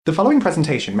The following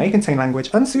presentation may contain language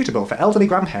unsuitable for elderly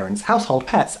grandparents, household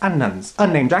pets, and nuns.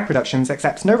 Unnamed Drag Productions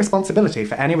accepts no responsibility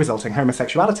for any resulting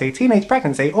homosexuality, teenage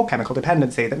pregnancy, or chemical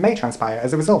dependency that may transpire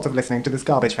as a result of listening to this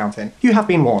garbage fountain. You have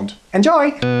been warned.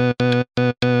 Enjoy!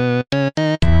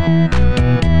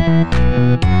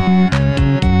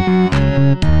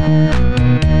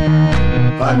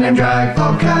 Unnamed Drag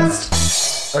Podcast.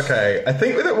 Okay, I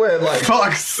think that we're like...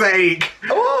 Fuck's sake!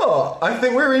 Oh, I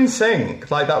think we're in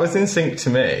sync. Like, that was in sync to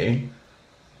me.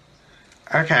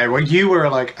 Okay, well, you were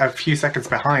like a few seconds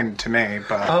behind to me,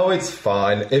 but... Oh, it's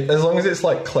fine. As long as it's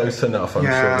like close enough, I'm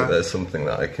sure that there's something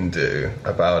that I can do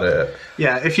about it.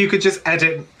 Yeah, if you could just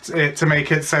edit it to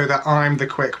make it so that I'm the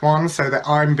quick one, so that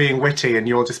I'm being witty and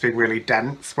you're just being really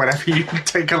dense whenever you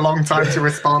take a long time to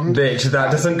respond. Bitch,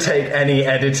 that doesn't take any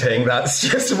editing. That's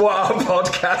just what our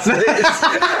podcast is.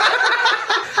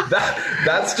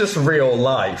 That's just real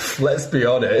life. Let's be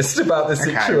honest about the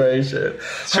situation.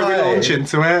 Shall we launch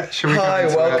into it? Hi,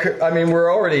 welcome. I mean,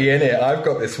 we're already in it. I've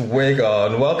got this wig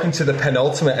on. Welcome to the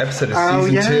penultimate episode of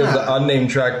season 2 of the Unnamed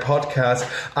Drag Podcast.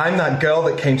 I'm that girl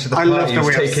that came to the party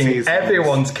who's taking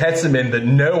everyone's ketamine that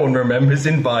no one remembers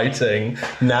inviting,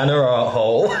 Nana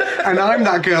Arthole. And I'm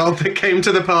that girl that came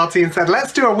to the party and said,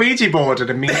 let's do a Ouija board, and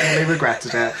immediately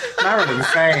regretted it. Marilyn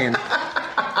Sane.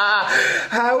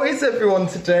 How is everyone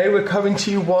today? We're coming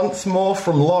to you once more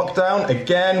from lockdown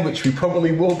again, which we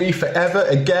probably will be forever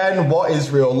again. What is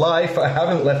real life? I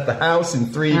haven't left the house in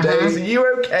 3 days. Are you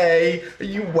okay? Are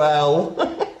you well?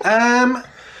 Yeah,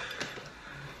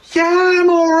 I'm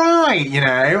alright, you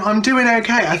know. I'm doing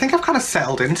okay. I think I've kind of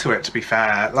settled into it, to be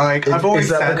fair. Like, I've always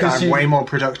said that I'm way more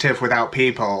productive without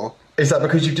people. Is that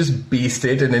because you've just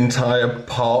beasted an entire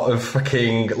pot of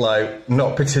fucking, like,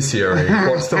 not patisserie?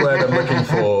 What's the word I'm looking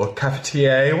for?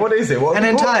 Cafetiere? What is it? An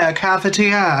entire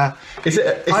cafetiere.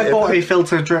 I bought a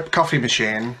filter drip coffee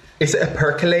machine. Is it a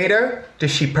percolator?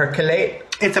 Does she percolate?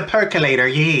 It's a percolator,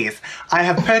 yes. I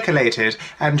have percolated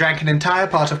and drank an entire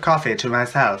pot of coffee to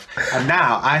myself, and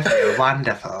now I feel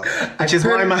wonderful. Which is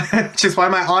why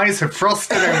my eyes have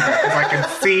frosted over, because I can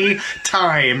see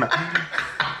time.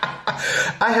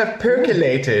 I have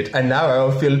percolated, and now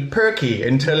I'll feel perky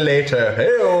until later.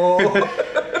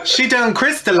 Hey-oh. She done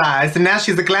crystallized, and now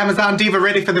she's a glamazon diva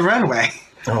ready for the runway.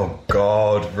 Oh,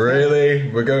 God,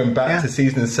 really? We're going back to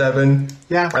season 7?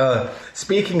 Yeah.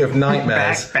 Speaking of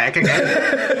nightmares... Back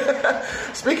again.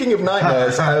 Speaking of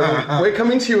nightmares, we're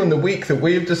coming to you on the week that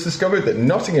we've just discovered that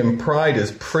Nottingham Pride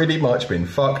has pretty much been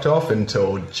fucked off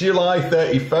until July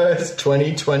 31st,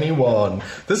 2021.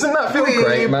 Doesn't that feel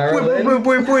great, Marilyn?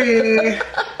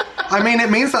 I mean,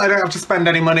 it means that I don't have to spend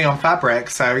any money on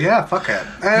fabric, so yeah, fuck it.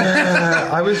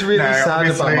 Yeah, I was really sad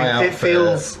about my outfit. It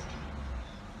feels...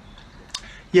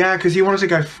 Yeah, because you wanted to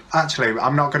go... Actually,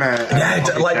 I'm not going to...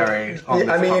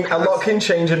 I mean, a lot can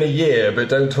change in a year, but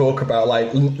don't talk about,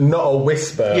 like, not a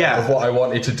whisper of what I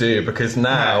wanted to do, because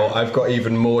now I've got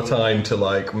even more time to,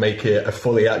 like, make it a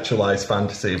fully actualised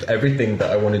fantasy of everything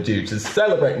that I want to do to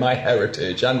celebrate my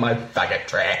heritage and my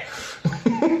faggotry.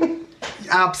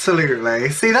 Absolutely.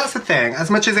 See, that's the thing. As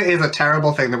much as it is a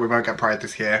terrible thing that we won't get Pride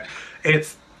this year,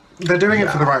 they're doing it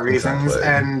for the right reasons,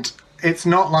 and it's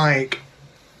not like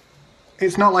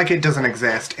it doesn't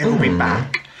exist. It'll be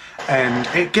back. And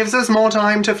it gives us more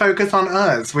time to focus on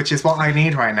us, which is what I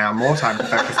need right now. More time to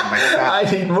focus on myself. I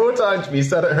need more time to be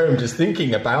sat at home just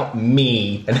thinking about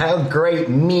me and how great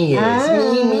me is.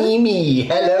 Me.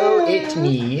 Hello, it's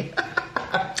me.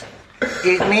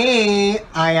 It's me.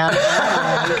 I am.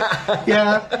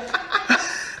 Yeah.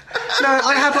 No,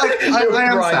 I have I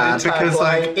am sad because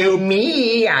it's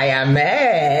me. I am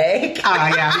Meg.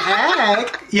 I am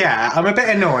Egg. Yeah, I'm a bit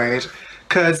annoyed.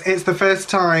 Because it's the first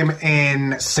time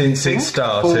since it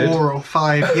started 4 or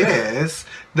 5 years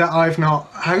that I've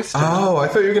not hosted. Oh, I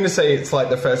thought you were going to say it's like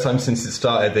the first time since it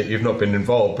started that you've not been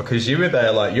involved, because you were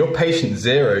there like you're patient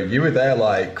zero. You were there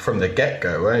like from the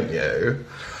get-go, weren't you?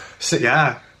 So,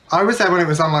 yeah. I was there when it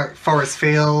was on like Forest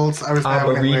Fields. I was there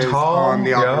when it was on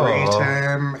the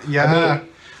Arboretum. Yeah. I mean,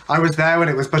 I was there when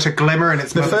it was but a glimmer in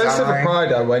its The first ever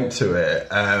Pride I went to it,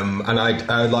 and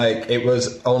I like, it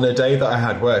was on a day that I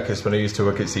had work, is when I used to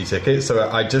work at Sea Tickets, so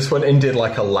I just went and did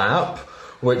like a lap,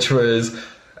 which was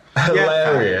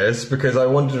hilarious, because I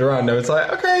wandered around and I was like,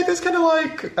 okay, there's kind of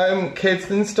like kids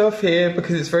and stuff here,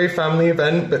 because it's a very family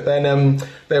event, but then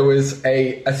there was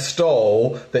a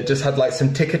stall that just had like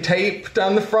some ticker tape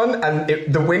down the front,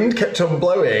 and the wind kept on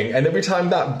blowing, and every time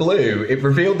that blew, it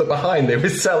revealed that behind they were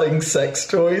selling sex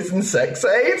toys and sex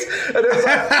aids, and it was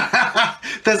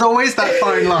like... There's always that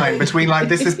fine line between like,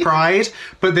 this is Pride,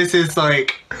 but this is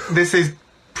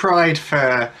Pride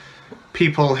for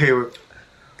people who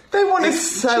They want to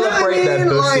celebrate their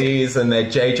pussies and their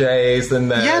JJs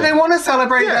and their... Yeah, they want to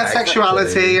celebrate their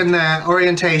sexuality and their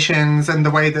orientations and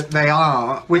the way that they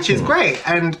are, which is great.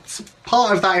 And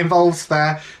part of that involves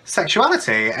their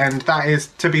sexuality, and that is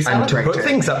to be celebrated. And to put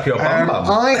things up your bum.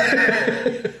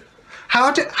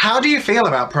 How do you feel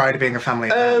about Pride being a family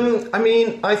event? I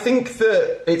mean, I think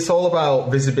that it's all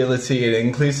about visibility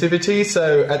and inclusivity.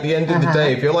 So at the end of the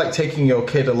day, if you're like taking your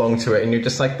kid along to it and you're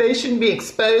just like, they shouldn't be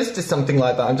exposed to something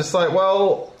like that, I'm just like,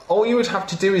 well, all you would have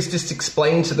to do is just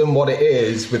explain to them what it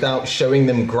is without showing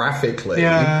them graphically.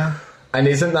 Yeah. And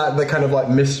isn't that the kind of like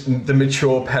the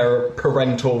mature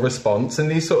parental response in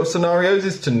these sort of scenarios,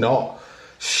 is to not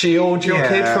shield your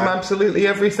kid from absolutely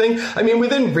everything? I mean,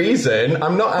 within reason,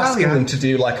 I'm not asking them to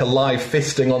do like a live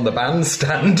fisting on the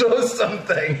bandstand or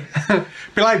something.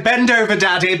 Be like, bend over,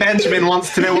 Daddy. Benjamin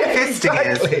wants to know what fisting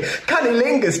is.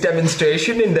 Cunnilingus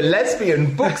demonstration in the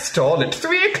lesbian bookstall at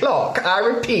 3 o'clock. I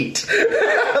repeat.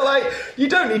 Like, you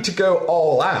don't need to go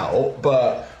all out,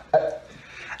 but...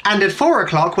 And at 4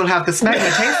 o'clock, we'll have the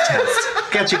smegma taste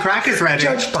test. Get your crackers ready.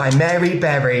 Judged by Mary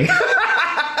Berry.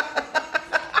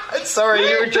 Sorry,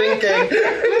 you were drinking.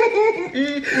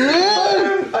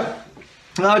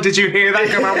 Oh, did you hear that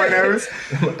come out my nose?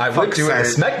 I would do a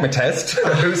smegma test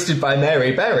hosted by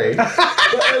Mary Berry. But,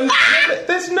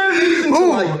 there's no reason to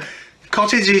like...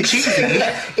 Cottagey cheesy.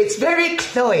 It's very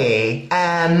cloyy.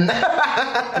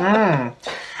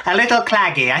 A little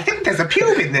claggy. I think there's a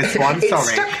pube in this one,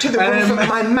 sorry. It's stuck to the roof of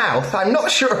my mouth. I'm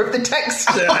not sure of the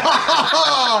texture.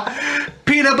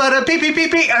 Peanut butter,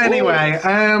 pee. Anyway,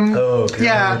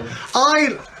 yeah,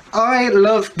 I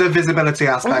love the visibility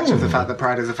aspect of the fact that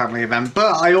Pride is a family event,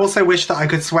 but I also wish that I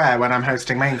could swear when I'm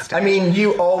hosting main stage. I mean,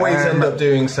 you always end up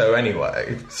doing so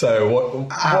anyway, so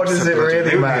what does it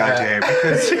really matter?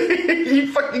 Because you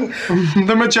fucking...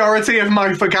 the majority of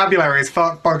my vocabulary is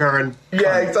fuck, bugger, and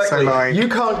yeah, exactly. So, like, you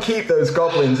can't keep those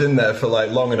goblins in there for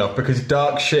like long enough because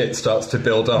dark shit starts to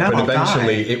build up, and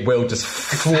eventually it will just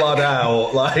flood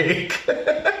out. Like,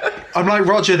 I'm like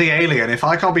Roger the Alien. If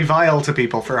I can't be vile to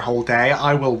people for a whole day,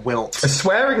 I will wilt.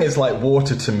 Swearing is like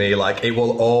water to me. Like, it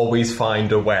will always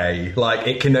find a way. Like,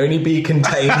 it can only be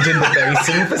contained in the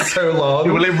basin for so long.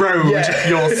 It will erode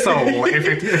your soul. If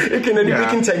it can only be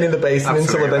contained in the basin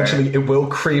until eventually it will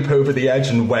creep over the edge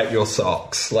and wet your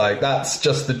socks. Like, that's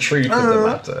just the truth of the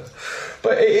matter.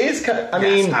 But it is kind of, I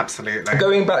mean, absolutely.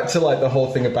 Going back to like the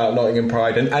whole thing about Nottingham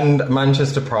Pride and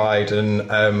Manchester Pride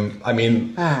and I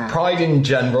mean Pride in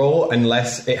general,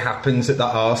 unless it happens at the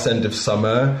arse end of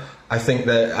summer, I think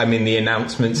that, I mean, the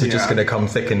announcements are just going to come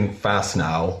thick and fast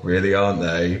now, really, aren't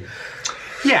they?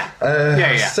 Yeah.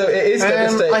 So it is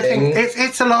devastating. I think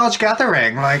it's a large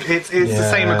gathering. Like, it's the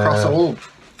same across all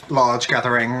large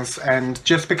gatherings, and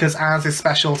just because ours is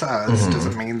special to us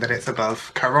doesn't mean that it's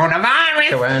above coronavirus.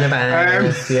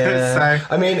 So,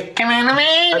 I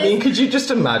mean, could you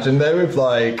just imagine though if,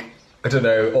 like, I don't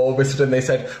know, all of a sudden they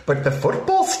said, but the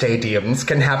football stadiums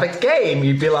can have a game?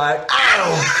 You'd be like,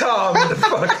 oh, come the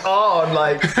fuck on,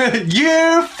 like...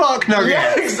 You fuck nuggets!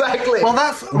 Yeah, exactly.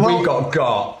 We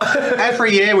got.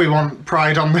 Every year we want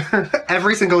Pride on the...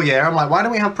 Every single year, I'm like, why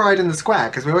don't we have Pride in the square?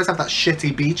 Because we always have that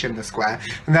shitty beach in the square.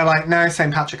 And they're like, no,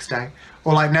 St. Patrick's Day.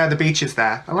 Or like, no, the beach is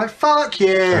there. I'm like, fuck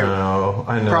you!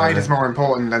 I know. Pride is more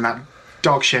important than that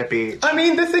dog shit beach. I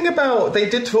mean, the thing about... They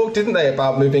did talk, didn't they,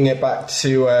 about moving it back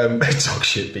to... dog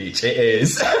shit beach. It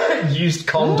is. Used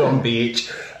condom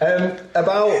beach.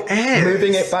 About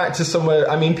moving it back to somewhere...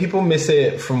 I mean, people miss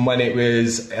it from when it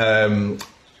was...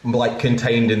 like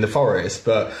contained in the forest,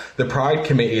 but the Pride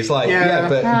Committee is like,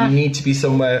 you need to be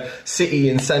somewhere city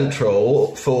and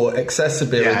central for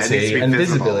accessibility and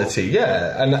visibility.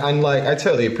 And like, I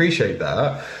totally appreciate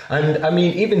that. And I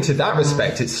mean, even to that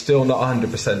respect, it's still not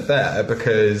 100% there,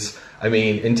 because I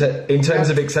mean, in terms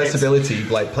of accessibility,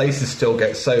 like, places still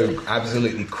get so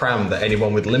absolutely crammed that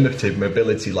anyone with limited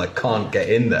mobility, like, can't get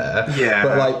in there. Yeah.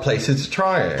 But, like, places are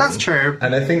trying. That's true.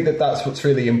 And I think that that's what's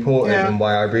really important and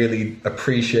why I really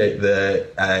appreciate the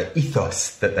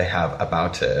ethos that they have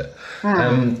about it.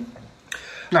 I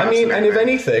mean, and if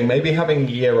anything, maybe having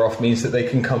a year off means that they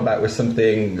can come back with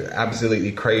something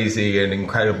absolutely crazy and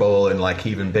incredible and, like,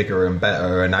 even bigger and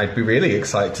better. And I'd be really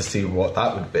excited to see what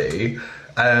that would be.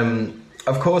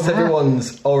 Of course,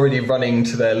 everyone's already running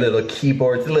to their little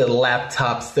keyboards, their little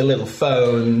laptops, their little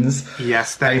phones.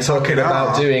 Yes, they and talking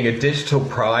about doing a digital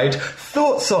Pride.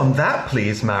 Thoughts on that,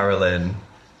 please, Marilyn?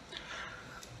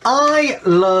 I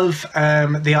love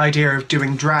the idea of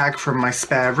doing drag from my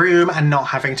spare room and not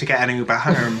having to get an Uber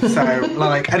home. So,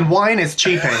 like, and wine is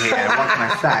cheaper here, what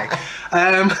can I say?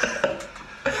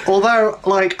 Although,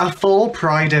 like, a full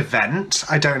Pride event,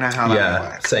 I don't know how that would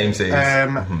work. Same thing.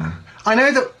 I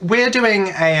know that we're doing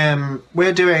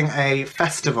a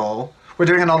festival. We're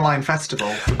doing an online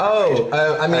festival.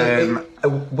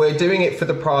 We're doing it for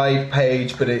the Pride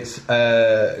page, but it's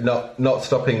not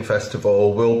Stopping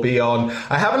Festival. We'll be on.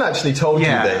 I haven't actually told you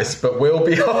this, but we'll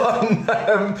be on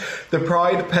the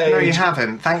Pride page. No, you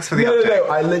haven't. Thanks for the update.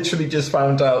 No. I literally just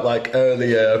found out like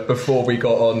earlier before we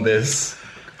got on this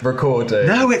recording.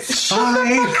 No, it's fine. Shut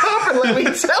the fuck up and let me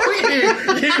tell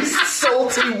you, you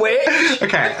salty witch.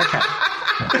 Okay.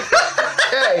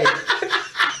 Okay.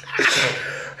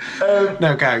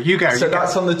 No, go. You go. So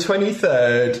that's on the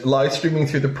 23rd, live streaming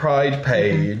through the Pride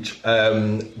page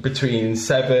between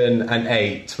 7 and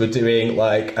 8. We're doing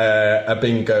like a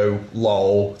bingo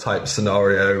lol type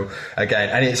scenario again.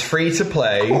 And it's free to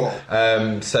play. Cool.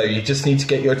 So you just need to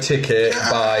get your ticket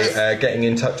by getting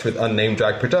in touch with Unnamed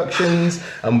Drag Productions,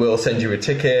 and we'll send you a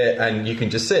ticket, and you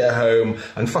can just sit at home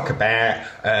and fuck a bear,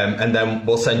 and then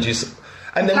we'll send you...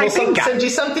 And then we'll send you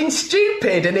something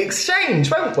stupid in exchange,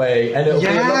 won't we? And it'll be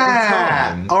a lovely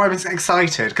time. Oh, I'm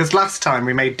excited, because last time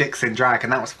we made Dicks in Drag,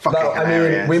 and that was fucking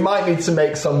hilarious. I mean, we might need to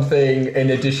make something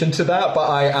in addition to that, but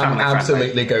I am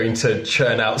absolutely going to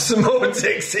churn out some more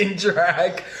Dicks in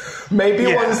Drag. Maybe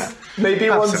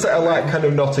ones that are like kind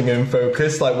of Nottingham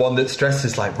focused, like one that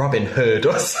dresses like Robin Hood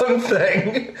or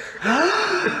something.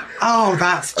 Oh,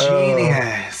 that's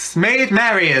genius. Maid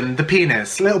Marian, the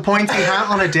penis. Little pointy hat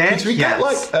on a dick. Could we get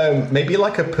like maybe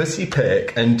like a pussy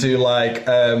pic and do like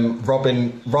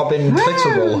Robin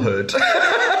Clitoral Hood?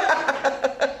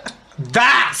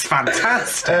 That's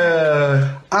fantastic.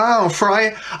 And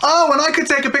I could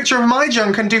take a picture of my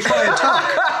junk and do Friar Tuck.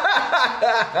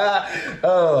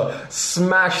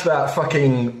 Smash that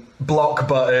fucking block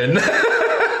button.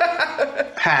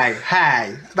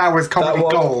 Hey, that was comedy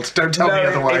gold. Don't tell me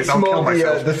otherwise. I'll kill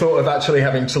myself. The thought of actually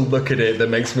having to look at it that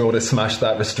makes me want to smash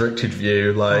that restricted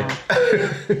view. Like,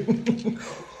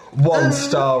 1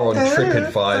 star on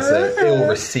TripAdvisor, ill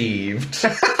received.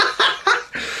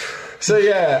 So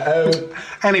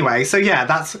anyway,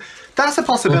 that's a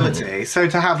possibility. Mm-hmm. So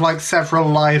to have like several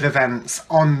live events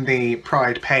on the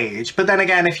Pride page, but then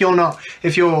again, if you're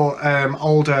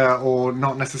older or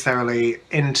not necessarily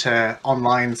into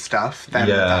online stuff, then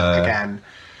that again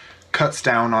cuts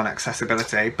down on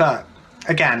accessibility. But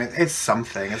again, it's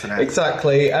something, isn't it?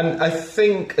 Exactly, and I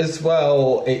think as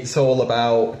well, it's all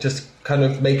about just kind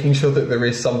of making sure that there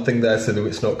is something there so that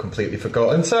it's not completely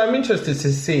forgotten. So I'm interested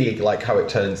to see like how it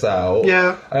turns out.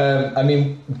 Yeah. I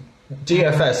mean,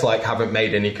 DFS like haven't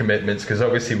made any commitments because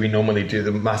obviously we normally do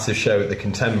the massive show at the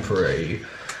Contemporary,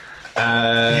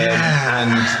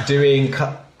 and doing.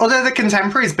 Although the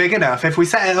Contemporary's big enough, if we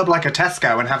set it up like a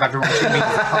Tesco and have everyone 2 meters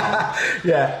apart.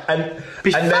 Yeah, and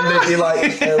then they'd be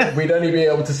like, we'd only be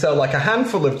able to sell like a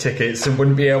handful of tickets and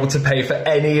wouldn't be able to pay for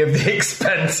any of the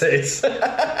expenses.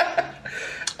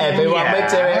 Everyone would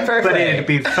do it for free. But it'd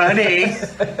be funny.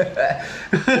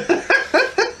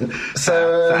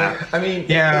 So, I mean,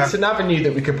 it's an avenue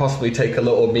that we could possibly take a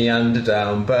little meander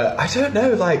down, but I don't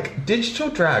know, like, digital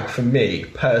drag for me,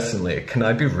 personally, can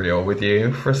I be real with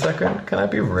you for a second? Can I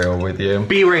be real with you?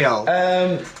 Be real.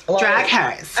 Drag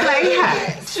her, slay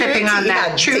her, sipping on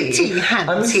that true tea,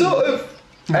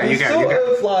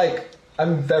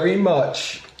 I'm very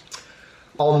much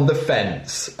on the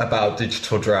fence about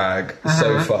digital drag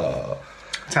so far.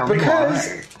 Tell me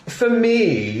why. For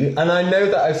me, and I know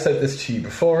that I've said this to you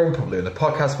before and probably on the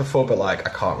podcast before, but like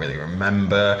I can't really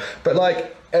remember. But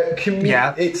like,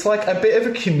 it's like a bit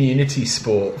of a community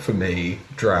sport for me,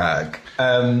 drag.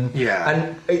 And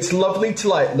it's lovely to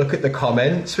like look at the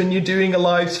comments when you're doing a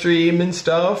live stream and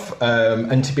stuff,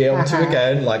 and to be able to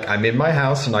again, like I'm in my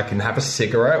house and I can have a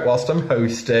cigarette whilst I'm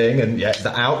hosting, and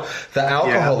the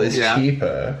alcohol is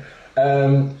cheaper.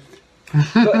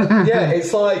 But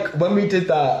it's like when we did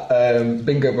that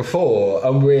bingo before,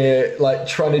 and we're like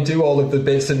trying to do all of the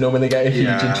bits that normally get a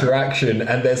huge interaction,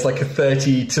 and there's like a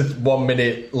 30 to 1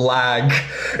 minute lag,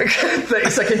 30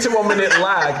 second to 1 minute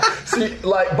lag. So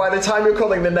like by the time you're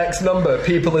calling the next number,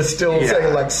 people are still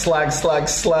saying like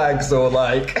slags, or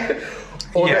like.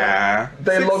 Or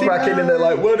they log back in and they're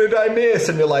like, what did I miss?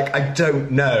 And you're like, I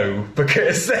don't know,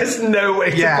 because there's no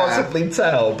way to possibly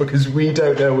tell, because we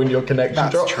don't know when your connection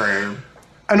drops. That's true.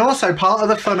 And also, part of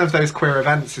the fun of those queer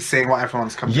events is seeing what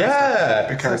everyone's come to.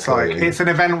 Because like, it's an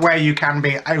event where you can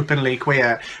be openly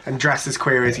queer and dress as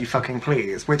queer as you fucking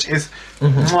please, which is,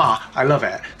 mwah, I love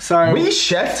it. So we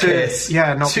chef kiss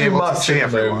not too much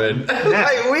at the moment.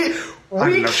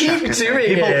 We keep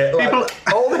doing it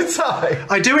all the time.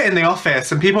 I do it in the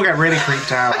office and people get really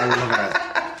creeped out. I love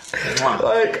it.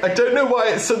 Like, I don't know why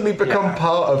it's suddenly become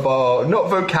part of our, not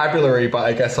vocabulary, but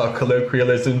I guess our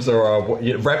colloquialisms or our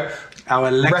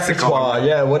repertoire,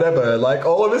 yeah, whatever. Like,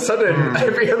 all of a sudden,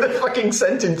 every other fucking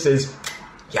sentence is,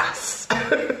 yes.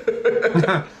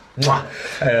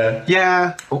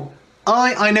 Yeah.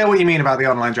 I know what you mean about the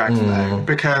online drag though,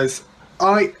 because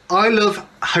I love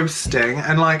hosting,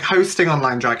 and like hosting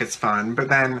online drag is fun, but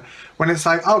then when it's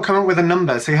like, oh, come up with a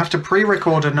number, so you have to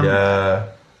pre-record a number. Yeah.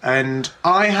 And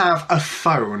I have a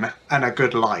phone and a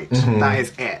good light. That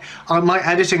is it. My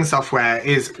editing software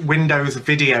is Windows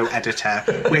Video Editor,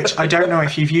 which I don't know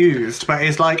if you've used, but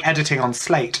is like editing on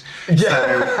Slate.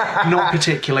 So not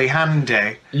particularly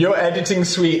handy. Your editing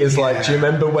suite is like, do you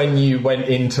remember when you went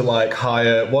into like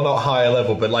not higher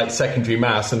level, but like secondary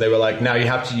maths, and they were like, now you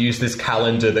have to use this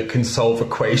calendar that can solve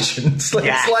equations.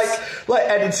 It's like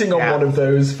editing on one of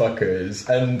those fuckers.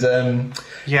 And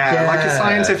like a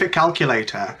scientific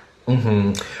calculator.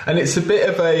 And it's a bit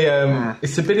of a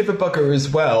bugger as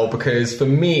well, because for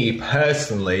me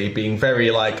personally, being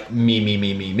very like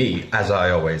me, as I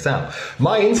always am,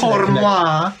 my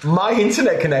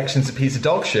internet connection's a piece of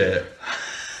dog shit.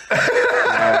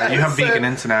 You have vegan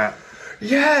internet.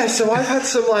 Yeah, so I've had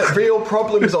some like real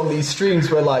problems on these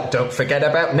streams where like, don't forget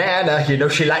about Nana, you know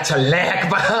she likes to lag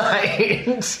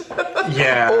behind.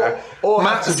 Yeah. or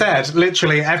Matt said,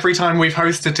 literally, every time we've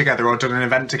hosted together or done an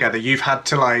event together, you've had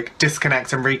to like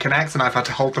disconnect and reconnect, and I've had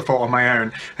to hold the fort on my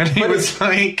own. And he was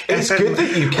like, it's good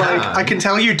that you can. Like, I can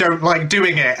tell you don't like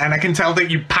doing it, and I can tell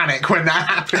that you panic when that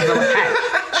happens. I'm like, hey,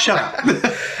 shut up.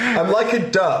 I'm like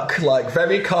a duck, like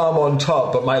very calm on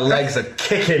top, but my legs are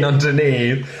kicking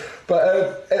underneath.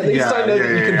 But at least I know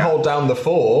that you can hold down the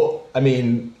fort. I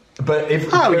mean, but if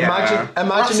imagine last if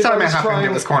time I was it happened, trying,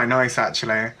 it was quite nice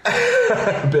actually.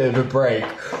 A bit of a break.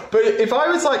 But if I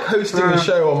was like hosting a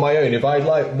show on my own, if I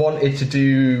like wanted to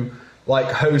do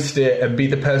like host it and be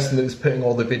the person that's putting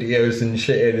all the videos and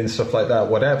shit in and stuff like that,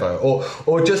 whatever,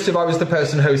 or just if I was the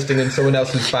person hosting and someone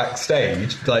else was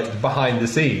backstage, like behind the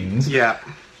scenes,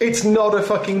 it's not a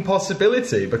fucking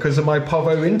possibility because of my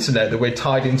Povo internet that we're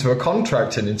tied into a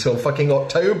contract in until fucking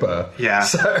October. Yeah.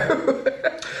 So,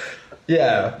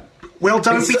 yeah. Well,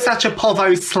 don't be such a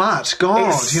Povo slut.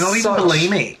 God, you're not even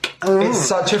bulimic. It's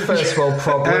such a first world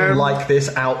problem, like this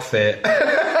outfit.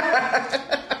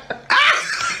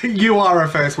 You are a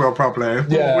first world problem.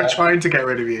 Yeah. We're trying to get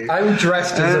rid of you. I'm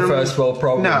dressed as a first world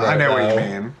problem. No, right I know now. what you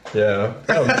mean. Yeah.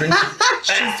 Oh, I'm drinking.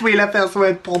 She's really a first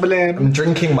world problem. I'm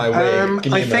drinking my wig.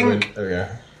 Give me I a think. moment. Oh,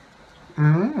 yeah.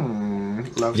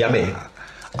 Love Yummy. that.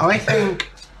 I think,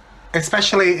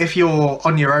 especially if you're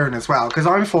on your own as well, because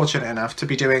I'm fortunate enough to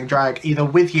be doing drag either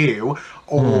with you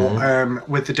or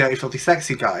with the Dirty Filthy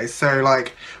Sexy guys. So,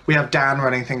 like, we have Dan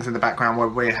running things in the background where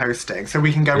we're hosting. So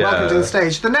we can go, welcome to the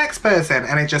stage, the next person,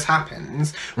 and it just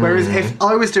happens. Whereas if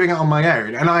I was doing it on my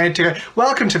own and I had to go,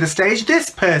 welcome to the stage, this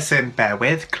person, bear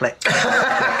with, click,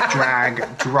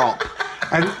 drag, drop.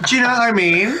 And do you know what I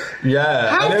mean?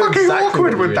 Yeah. How fucking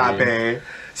awkward would that be?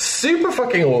 Super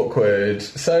fucking awkward.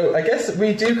 So I guess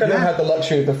we do kind of have the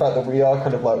luxury of the fact that we are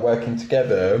kind of like working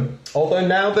together. Although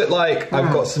now that like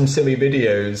I've got some silly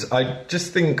videos, I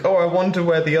just think, I wonder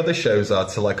where the other shows are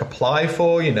to like apply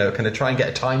for, you know, kind of try and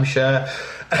get a timeshare.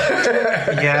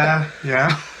 Yeah.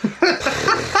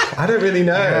 I don't really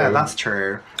know. Yeah, that's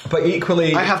true. But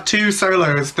equally, I have 2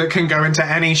 solos that can go into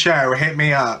any show. Hit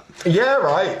me up. Yeah,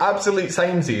 right. Absolute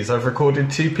samesies. I've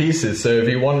recorded 2 pieces, so if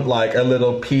you want like a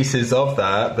little pieces of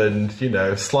that, then you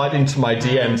know, slide into my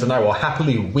DMs and I will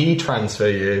happily transfer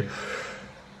you.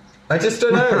 I just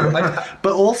don't know.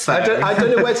 But also, I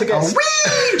don't know where to get.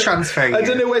 Transfer you. I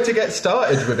don't know where to get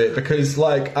started with it because,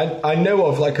 like, I know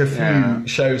of like a few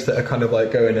shows that are kind of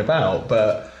like going about,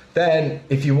 but then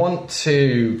if you want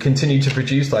to continue to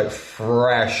produce like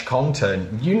fresh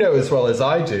content, you know as well as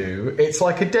I do, it's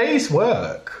like a day's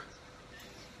work.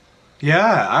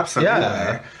 Yeah, absolutely.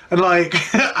 Yeah. And like,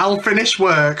 I'll finish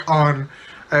work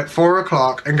at 4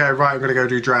 o'clock and go, right, I'm going to go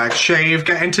do drag. Shave,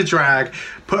 get into drag,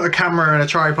 put a camera and a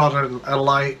tripod and a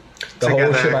light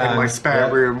together in my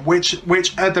spare room, which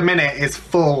at the minute is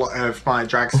full of my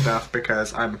drag stuff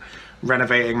because I'm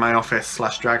renovating my office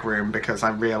 / drag room because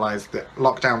I realised that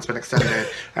lockdown's been extended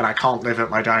and I can't live at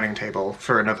my dining table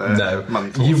for another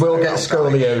month. You will get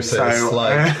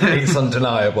scoliosis, it's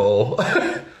undeniable.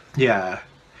 Yeah,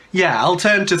 I'll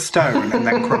turn to stone and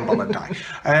then crumble and die.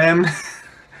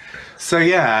 So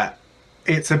yeah,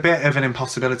 it's a bit of an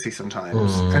impossibility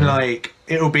sometimes. And like,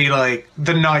 it'll be like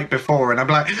the night before and I'm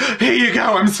like, here you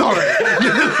go, I'm sorry.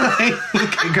 Like,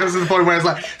 it comes to the point where it's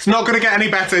like, it's not going to get any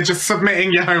better just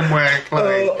submitting your homework.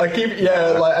 Like,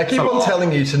 I keep on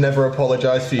telling you to never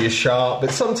apologise for your sharp,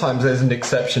 but sometimes there's an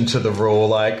exception to the rule.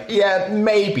 Like, yeah,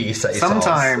 maybe say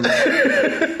sometimes.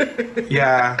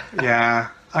 Yeah,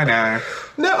 I know.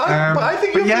 No, but I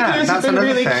think your videos have been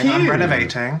really thing. cute. I'm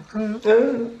renovating.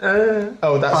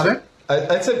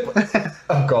 That's it.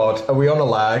 Oh God, are we on a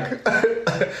lag?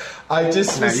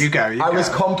 You go. I was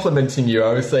complimenting you.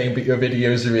 I was saying, but your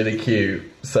videos are really cute.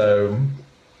 So.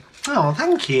 Oh,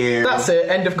 thank you. That's it.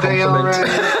 End of compliment.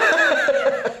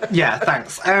 Yeah,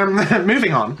 thanks.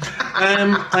 Moving on.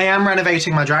 I am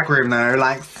renovating my drag room though.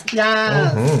 Like,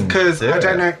 yeah, because I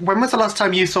don't know. When was the last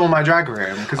time you saw my drag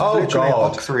room? Because it's literally a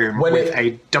box room with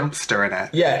a dumpster in it.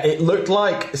 Yeah, it looked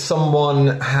like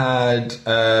someone had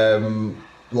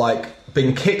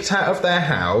been kicked out of their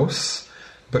house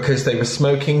because they were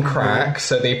smoking crack.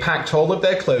 So they packed all of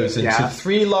their clothes into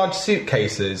 3 large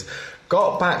suitcases,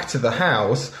 got back to the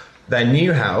house. Their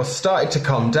new house, started to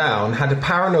calm down, had a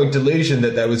paranoid delusion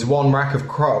that there was one rack of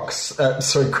crack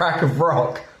of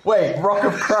rock. Wait, rock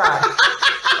of crack.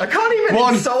 I can't even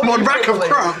insult one rack of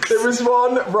crack. There was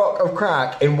one rock of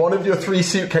crack in one of your 3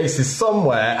 suitcases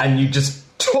somewhere, and you just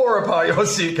tore apart your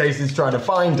suitcases trying to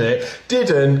find it,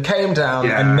 didn't, came down,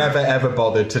 and never ever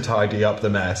bothered to tidy up the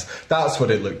mess. That's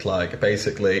what it looked like,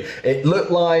 basically. It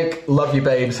looked like Love You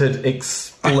Babes had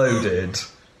exploded.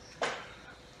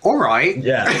 All right.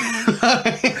 Yeah.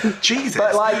 Jesus.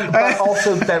 But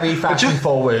also very fashion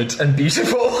forward and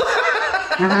beautiful.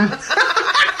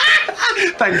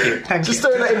 Thank you. Just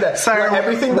throwing that in there. So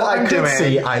everything that I could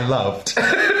see, I loved.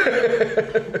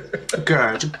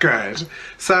 Good.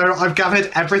 So I've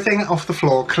gathered everything off the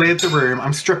floor, cleared the room.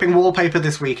 I'm stripping wallpaper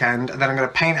this weekend, and then I'm going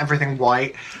to paint everything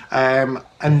white. And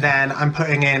then I'm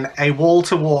putting in a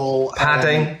wall-to-wall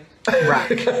padding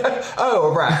rack.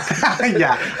 Oh, a rack.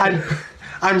 Yeah.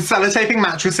 I'm sellotaping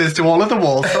mattresses to all of the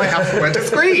walls so I have somewhere to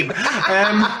scream.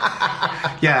 I'm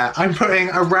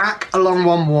putting a rack along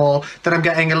one wall, then I'm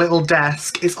getting a little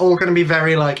desk. It's all going to be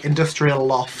very, like, industrial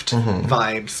loft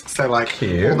vibes. So, like,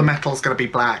 cute. All the metal's going to be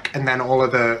black, and then all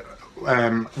of the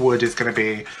wood is going to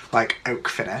be, like, oak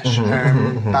finish.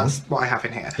 That's what I have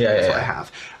in here. That's what I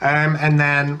have. And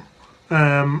then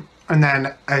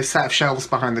a set of shelves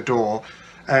behind the door.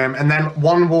 And then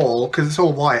one wall, because it's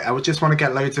all white, I would just want to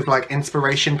get loads of like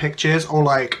inspiration pictures or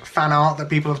like fan art that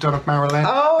people have done of Marilyn.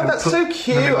 Oh, that's so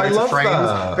cute. I love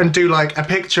that. And do like a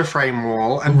picture frame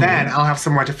wall, and then I'll have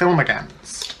somewhere to film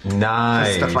against.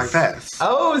 Nice. Stuff like this.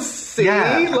 Oh, see?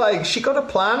 Yeah. Like, she got a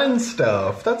plan and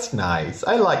stuff. That's nice.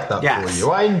 I like that for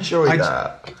you. I enjoy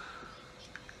that.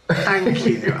 Thank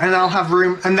you. And I'll have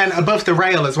room, and then above the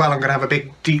rail as well, I'm going to have a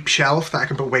big deep shelf that I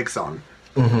can put wigs on.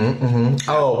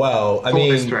 Oh, well, I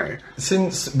mean,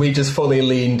 since we just fully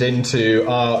leaned into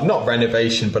our, not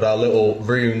renovation, but our little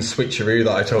room switcheroo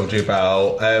that I told you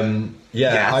about, I've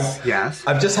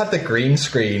just had the green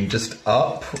screen just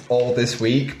up all this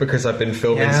week because I've been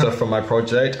filming stuff for my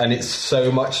project, and it's so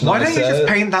much nicer. Why don't you just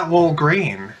paint that wall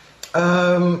green?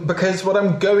 Because what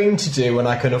I'm going to do when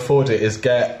I can afford it is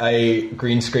get a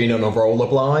green screen on a roller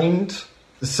blind.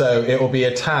 So it will be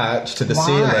attached to the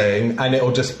ceiling, and it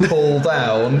will just pull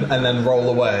down and then roll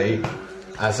away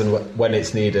as and when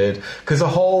it's needed. Because a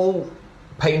whole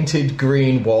painted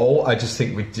green wall, I just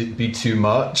think would be too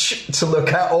much to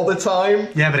look at all the time.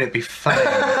 Yeah, but it'd be fun.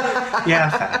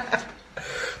 Fair.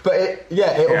 But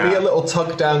it'll be a little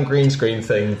tuck down green screen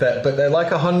thing. But they're like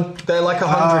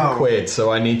 $100 quid.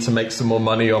 So I need to make some more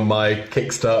money on my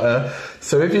Kickstarter.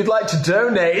 So if you'd like to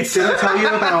donate, did I tell you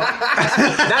about?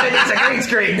 Now it needs a green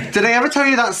screen. Did I ever tell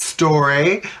you that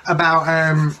story about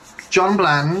John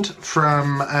Bland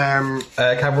from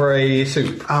Cabaret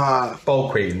Soup? Bowl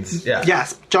Queens. Yeah.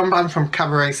 Yes, John Bland from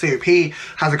Cabaret Soup. He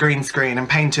has a green screen and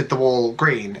painted the wall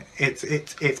green.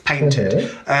 It's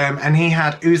painted, and he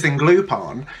had oozing gloop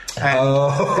on. And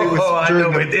it was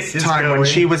during the time when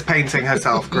she was painting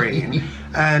herself green,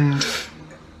 and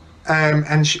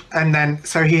then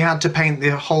so he had to paint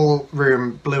the whole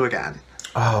room blue again.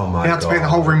 Oh my god! He had to paint the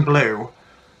whole room blue.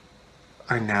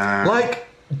 I know. Like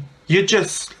you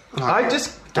just. I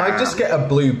just get a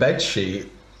blue bed sheet.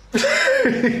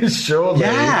 Surely.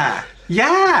 Yeah.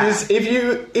 Because if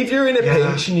you're in a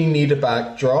pinch and you need a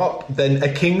backdrop, then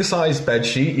a king size bed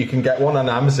sheet, you can get one on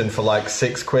Amazon for like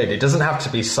 £6. It doesn't have to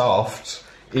be soft,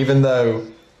 even though.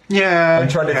 Yeah. I'm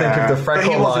trying to think of the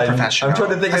freckle line. I'm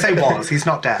trying to think. I say was. He's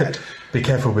not dead. be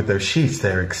careful with those sheets,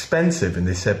 they're expensive. And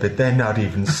they said, but they're not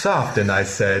even soft. And I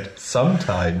said,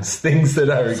 sometimes things that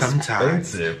are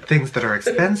expensive. Things that are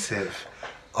expensive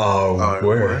are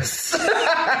worse.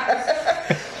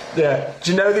 Yeah.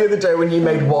 Do you know the other day when you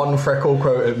made one freckle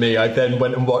quote at me, I then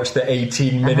went and watched the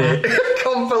 18-minute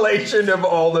compilation of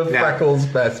all of Freckles'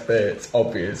 best bits,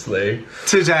 obviously.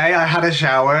 Today I had a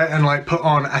shower and like put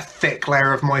on a thick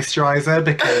layer of moisturiser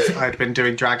because I'd been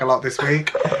doing drag a lot this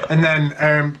week. And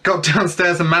then got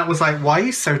downstairs and Matt was like, why are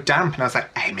you so damp? And I was like,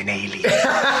 I'm an alien.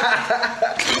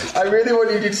 I really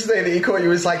wanted you to say that he caught you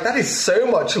was like, that is so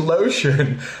much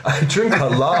lotion. I drink a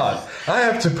lot. I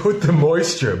have to put the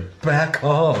moisture back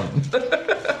on.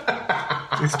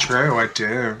 It's true, I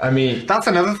do. I mean, that's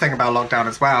another thing about lockdown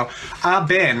as well.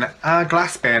 Our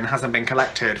glass bin hasn't been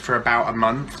collected for about a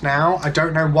month now. I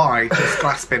don't know why this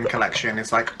glass bin collection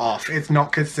is like off. It's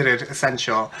not considered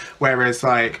essential, whereas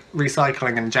like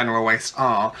recycling and general waste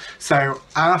are. So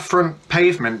our front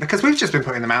pavement, because we've just been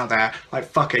putting them out there, like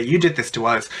fuck it, you did this to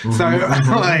us. So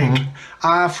like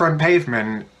our front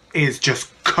pavement is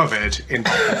just covered in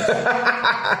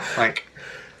like.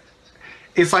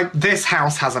 It's like, this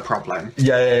house has a problem.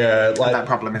 Yeah. Like, that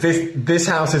problem is this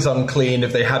house is unclean.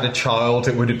 If they had a child,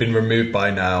 it would have been removed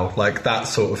by now. Like, that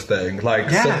sort of thing. Like,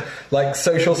 like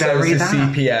social services,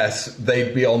 CPS,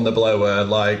 they'd be on the blower.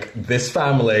 Like, this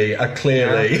family are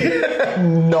clearly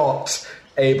not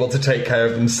able to take care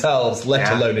of themselves, let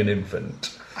alone an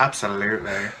infant.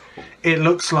 Absolutely. It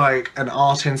looks like an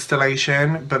art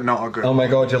installation, but not a good one. Oh my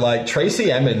god, you're like,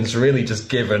 Tracy Emin's really just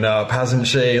given up, hasn't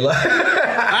she?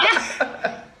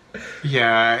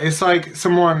 Yeah, it's like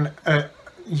someone at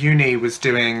uni was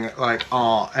doing like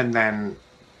art and then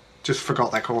just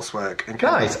forgot their coursework.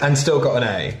 And still got an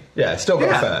A. Yeah, still got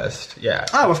a first. Yeah.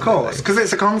 Oh, of course, because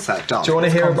it's a concept art. Do you want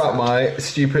to hear about my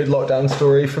stupid lockdown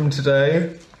story from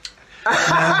today?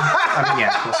 I mean,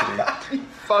 yeah, of course I do.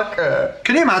 Fucker.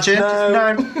 Can you imagine?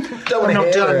 No. Don't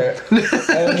want to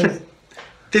hear it.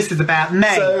 This is about me.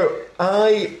 So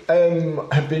I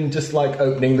have been just like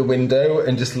opening the window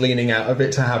and just leaning out of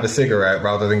it to have a cigarette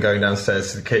rather than going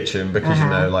downstairs to the kitchen because, you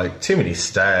know, like too many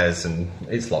stairs and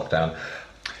it's lockdown.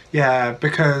 Yeah,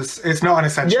 because it's not an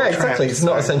essential trip. Yeah, exactly. It's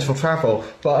not essential travel.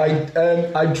 But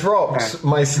I dropped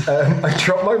my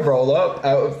roll up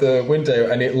out of the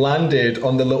window and it landed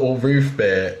on the little roof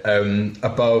bit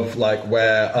above like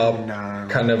where our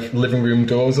kind of living room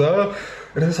doors are.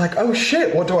 And I was like, oh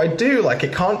shit, what do I do? Like,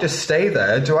 it can't just stay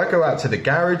there. Do I go out to the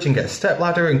garage and get a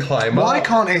stepladder and climb up? Why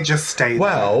can't it just stay there?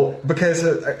 Well, because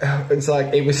it's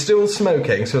like, it was still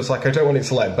smoking, so it's like, I don't want it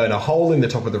to like burn a hole in the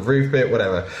top of the roof bit,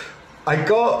 whatever. I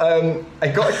got a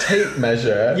tape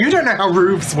measure. You don't know how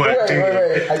roofs work, do you?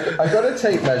 Wait. I got a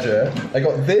tape measure. I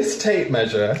got this tape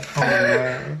measure. Oh,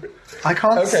 no. I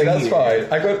can't see. Okay, that's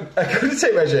fine. I got a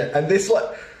tape measure, and this like...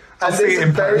 And this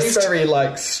very, very,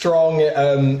 like, strong,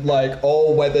 like,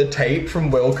 all-weather tape from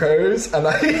Wilko's, and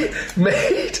I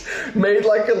made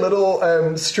like, a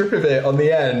little strip of it on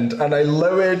the end, and I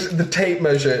lowered the tape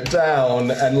measure down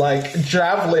and, like,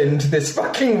 javelined this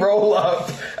fucking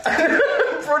roll-up, and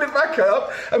brought it back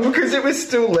up, and because it was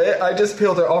still lit, I just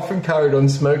peeled it off and carried on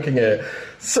smoking it.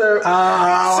 So,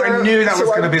 I knew that was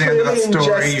going to be the end of that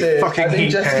story, you fucking I've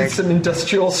ingested pig. some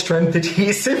industrial strength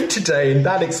adhesive today, and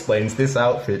that explains this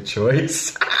outfit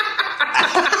choice.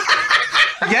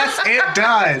 Yes, it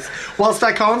does. Whilst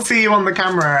I can't see you on the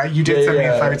camera, you did send me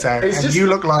a photo, and you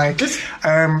look like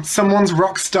someone's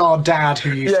rock star dad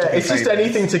who used to be it's famous. Just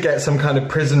anything to get some kind of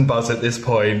prison buzz at this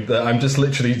point. That I'm just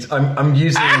literally, I'm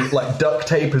using like duct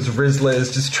tape as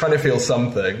Rizzlers, just trying to feel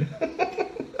something.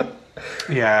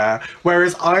 Yeah.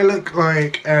 Whereas I look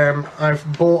like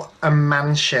I've bought a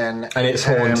mansion and it's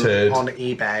haunted on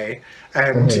eBay,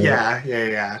 and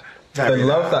yeah. I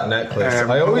love that necklace.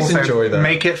 I always enjoy that.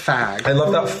 Make it fag. I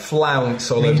love that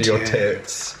flounce all over your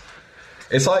tits.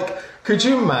 It's like, could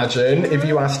you imagine if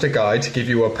you asked a guy to give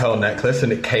you a pearl necklace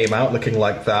and it came out looking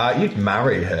like that? You'd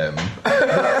marry him.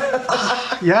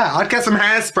 Yeah, I'd get some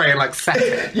hairspray and like set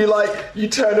it. You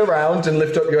turn around and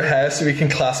lift up your hair so we can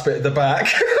clasp it at the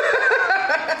back.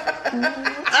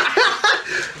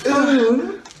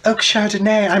 Oak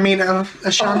Chardonnay. I mean,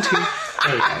 Ashanti.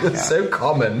 It's so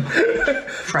common.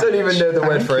 Don't even know the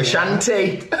word for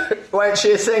Ashanti. Weren't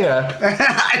she a singer?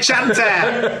 Ashanti.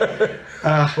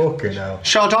 Fucking hell.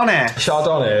 Chardonnay.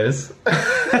 Chardonnays.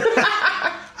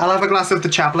 I'll have a glass of the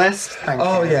Chablis. Thank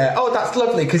you. Yeah. Oh, that's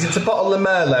lovely because it's a bottle of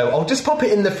Merlot. I'll just pop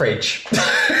it in the fridge.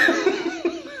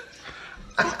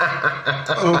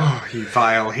 Oh, you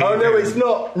vile heathen. Oh no, it's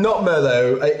not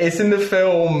Merlot. It's in the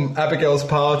film Abigail's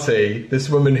Party. This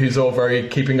woman who's all very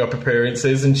keeping up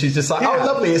appearances, and she's just like, "Oh,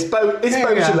 lovely, it's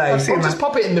Beaujolais. I'll just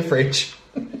pop it in the fridge."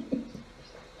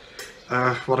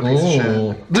 What a piece of shit.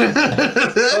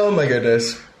 Oh my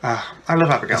goodness. I love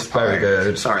Abigail's Party. Very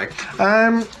good. Sorry.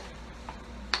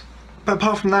 But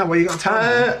apart from that, what you got to tell me?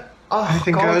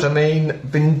 Anything good? I mean,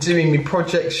 been doing my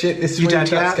project shit this week.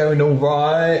 That's going all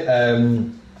right. I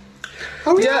mean,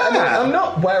 I'm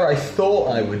not where I thought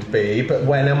I would be, but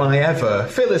when am I ever?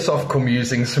 Philosophical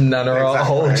musings from Nana Art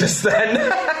Hole just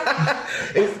then.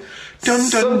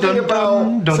 Something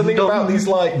about these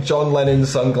like John Lennon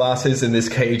sunglasses and this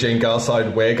Katie Jane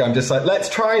Garside wig. I'm just like, let's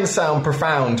try and sound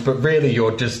profound, but really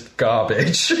you're just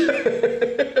garbage.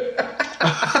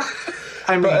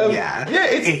 I mean,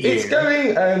 it's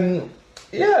going,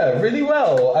 really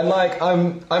well. And like,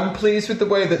 I'm pleased with the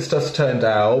way that stuff's turned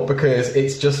out because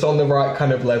it's just on the right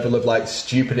kind of level of like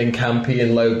stupid and campy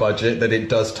and low budget that it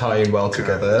does tie in well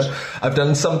together. I've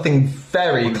done something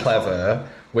very clever,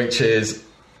 which is,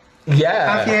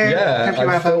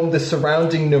 I filmed the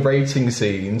surrounding narrating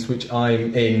scenes, which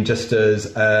I'm in just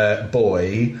as a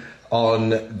boy, on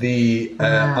the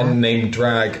unnamed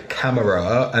drag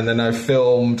camera, and then I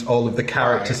filmed all of the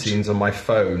character scenes on my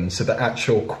phone, so the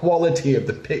actual quality of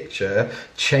the picture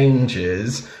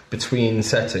changes between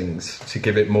settings to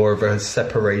give it more of a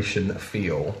separation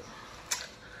feel.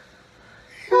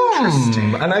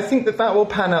 And I think that will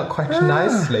pan out quite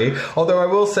nicely. Although I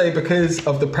will say, because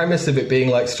of the premise of it being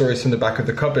like stories from the back of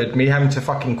the cupboard, me having to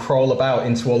fucking crawl about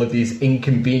into all of these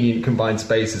inconvenient combined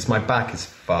spaces, my back is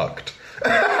fucked.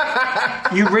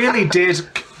 You really did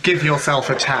give yourself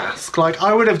a task. Like,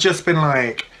 I would have just been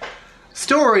like,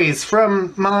 stories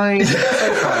from my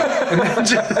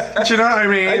sofa. Do you know what I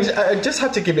mean? I just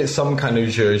had to give it some kind of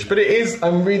zhuzh, but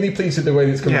I'm really pleased with the way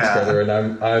it's coming together, and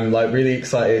I'm like really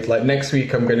excited. Like, next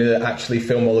week I'm going to actually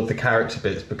film all of the character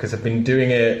bits because I've been doing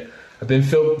it. I've been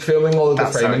filming all of the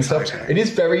framing stuff. It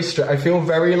is very I feel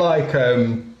very like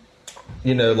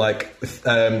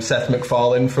Seth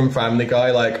MacFarlane from Family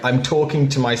Guy. Like, I'm talking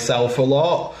to myself a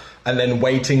lot and then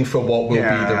waiting for what will be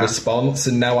the response,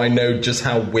 and now I know just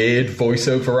how weird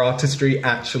voiceover artistry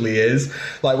actually is.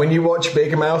 Like, when you watch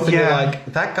Big Mouth and you're like,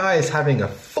 that guy is having a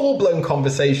full-blown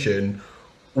conversation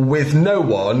with no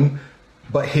one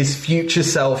but his future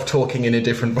self talking in a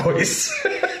different voice.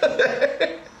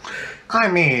 I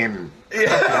mean, okay,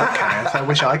 I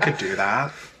wish I could do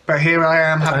that. But here I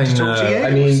am having to talk to you.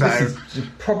 I mean, this is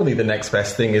probably the next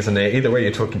best thing, isn't it? Either way,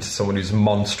 you're talking to someone who's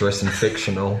monstrous and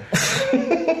fictional.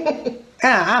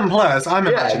 Yeah, and plus, I'm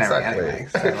imaginary anyway.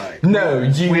 So, like,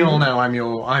 we all know I'm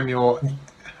your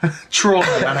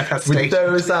trauma manifestation. With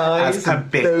those eyes, as a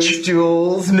bitch. Those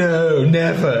jewels, no,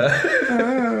 never.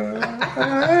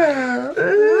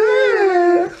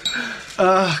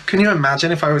 Can you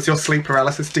imagine if I was your sleep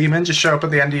paralysis demon? Just show up at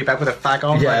the end of your bed with a fag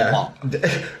on? Yeah. Like,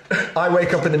 what? I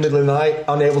wake up in the middle of the night,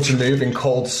 unable to move, in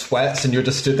cold sweats, and you're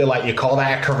just stood there like, you call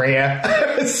that a career?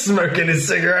 Smoking a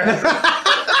cigarette.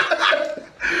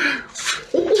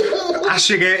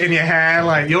 Ashing it in your hair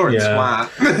like you're a twat.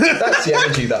 That's the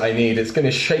energy that I need. It's going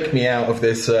to shake me out of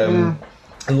this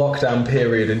lockdown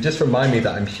period and just remind me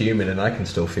that I'm human and I can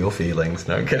still feel feelings.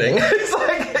 No, I'm kidding.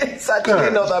 It's actually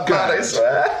not that bad, I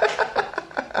swear.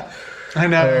 I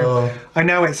know. I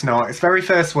know it's not. It's very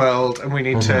first world, and we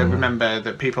need to remember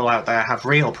that people out there have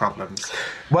real problems.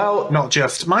 Well, not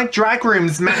just, my drag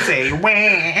room's messy.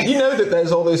 You know that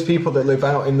there's all those people that live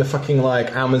out in the fucking,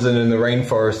 like, Amazon and the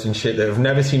rainforest and shit that have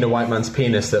never seen a white man's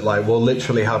penis that, like, will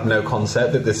literally have no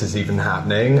concept that this is even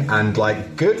happening, and,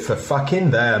 like, good for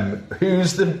fucking them.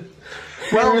 Who's the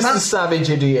savage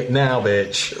idiot now,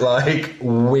 bitch? Like,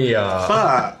 we are.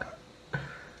 But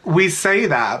we say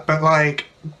that, but, like,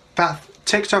 that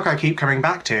TikTok I keep coming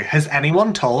back to, has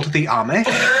anyone told the Amish?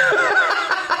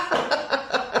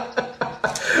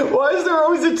 Why is there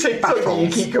always a TikTok that you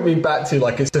keep coming back to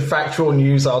like it's a factual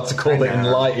news article that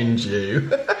enlightened you?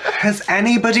 Has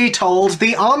anybody told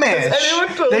the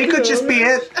Amish? They could just be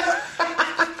it.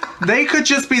 They could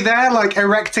just be there, like,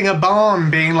 erecting a barn,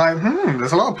 being like,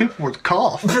 there's a lot of people with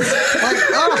cough.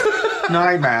 Like,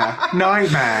 nightmare.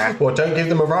 Well, don't give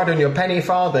them a ride on your penny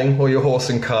farthing or your horse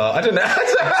and car. I don't know.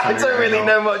 I don't really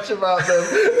know much about them.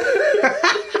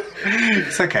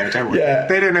 It's okay, don't worry. Yeah.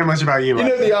 They don't know much about you. You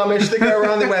know the Amish, they go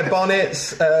around, they wear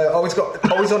bonnets, always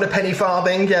on a penny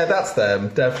farthing. Yeah, that's them,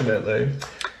 definitely.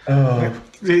 Oh.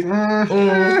 I don't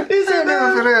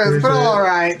know if it is, but all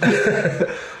right.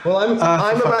 Well, I'm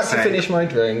about to finish my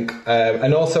drink,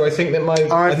 and also I think that my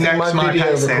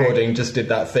video recording just did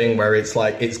that thing where it's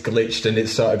like it's glitched and it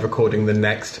started recording the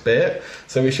next bit.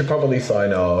 So we should probably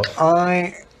sign off.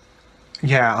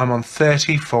 I'm on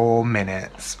 34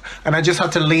 minutes. And I just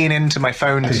had to lean into my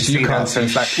phone to see that. So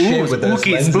it's like, ooh,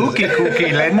 spooky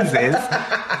kooky lenses.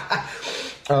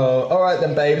 Oh, all right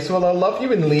then, babes. Well, I'll love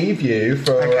you and leave you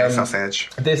for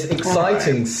sausage. This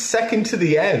exciting second to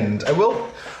the end.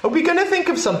 Are we going to think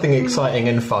of something exciting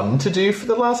and fun to do for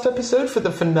the last episode, for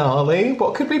the finale?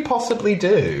 What could we possibly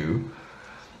do?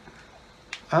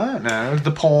 I don't know.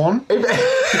 The porn?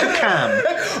 Cam.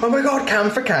 Oh my god, cam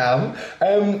for cam.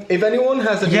 If anyone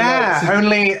has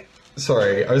any...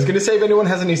 Sorry, I was going to say if anyone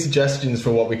has any suggestions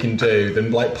for what we can do,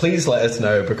 then please let us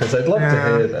know, because I'd love to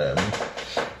hear them.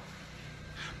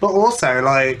 But also,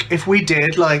 if we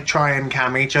did, try and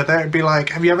cam each other, it'd be like,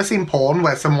 have you ever seen porn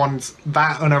where someone's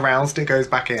that unaroused it goes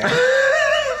back in?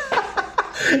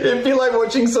 It'd be like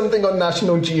watching something on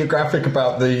National Geographic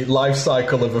about the life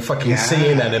cycle of a fucking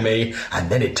sea anemone,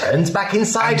 and then it turns back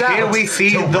inside out. Here we see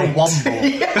the womble.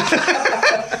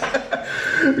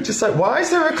 Just like, why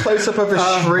is there a close-up of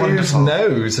a shrew's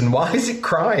nose, and why is it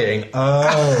crying?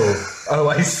 Oh,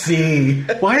 I see.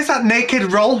 Why is that naked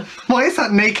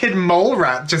mole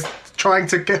rat just trying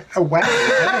to get away?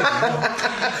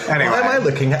 Anyway. Why am I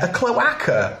looking at a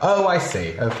cloaca? Oh, I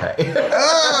see. Okay.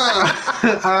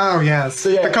 Oh, yes.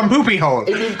 So, the Kumpoopy hole.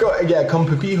 If you've got,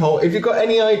 Kumpoopy hole. If you've got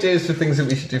any ideas for things that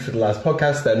we should do for the last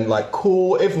podcast, then,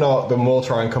 cool. If not, then we'll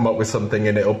try and come up with something,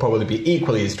 and it'll probably be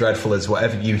equally as dreadful as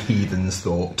whatever you heathens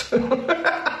thought.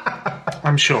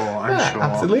 I'm sure.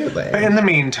 Absolutely. But in the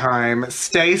meantime,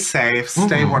 stay safe,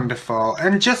 stay wonderful,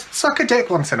 and just suck a dick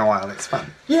once in a while. It's fun.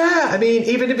 Yeah, I mean,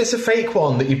 even if it's a fake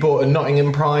one that you bought at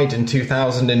Nottingham Pride in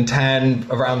 2010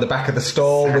 around the back of the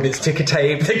stall with its ticker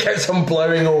tape that kept on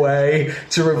blowing away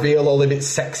to reveal all of its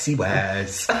sexy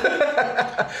wares.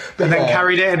 And then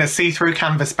carried it in a see-through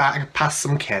canvas bag past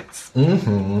some kids.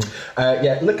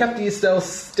 Look after yourself,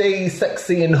 stay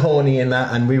sexy and horny in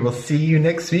that, and we will see you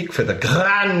next week for the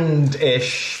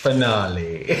grand-ish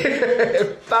finale.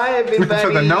 Bye, everybody.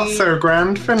 For the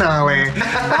not-so-grand finale.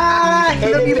 Bye!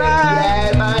 Love you, bye!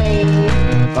 Yeah,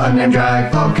 bye! Fun and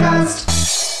Drag Podcast.